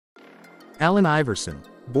Allen Iverson,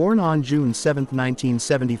 born on June 7,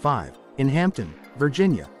 1975, in Hampton,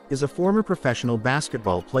 Virginia, is a former professional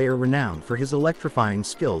basketball player renowned for his electrifying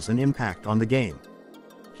skills and impact on the game.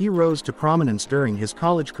 He rose to prominence during his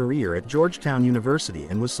college career at Georgetown University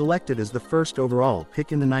and was selected as the first overall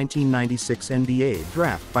pick in the 1996 NBA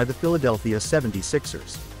draft by the Philadelphia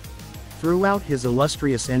 76ers. Throughout his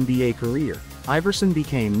illustrious NBA career, Iverson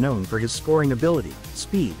became known for his scoring ability,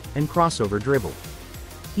 speed, and crossover dribble.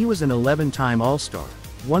 He was an 11-time All-Star,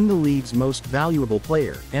 won the league's Most Valuable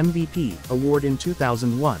Player (MVP) award in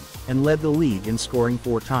 2001, and led the league in scoring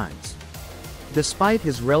 4 times. Despite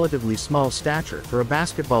his relatively small stature for a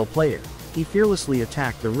basketball player, he fearlessly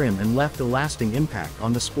attacked the rim and left a lasting impact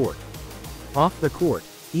on the sport. Off the court,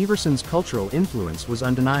 Iverson's cultural influence was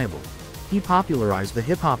undeniable. He popularized the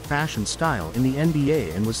hip-hop fashion style in the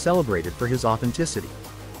NBA and was celebrated for his authenticity.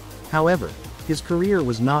 However, his career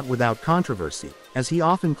was not without controversy, as he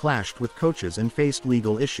often clashed with coaches and faced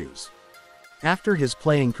legal issues. After his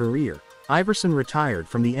playing career, Iverson retired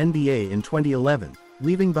from the NBA in 2011,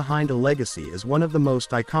 leaving behind a legacy as one of the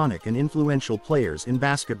most iconic and influential players in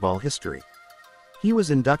basketball history. He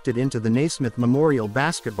was inducted into the Naismith Memorial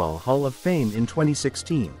Basketball Hall of Fame in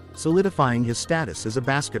 2016, solidifying his status as a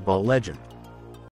basketball legend.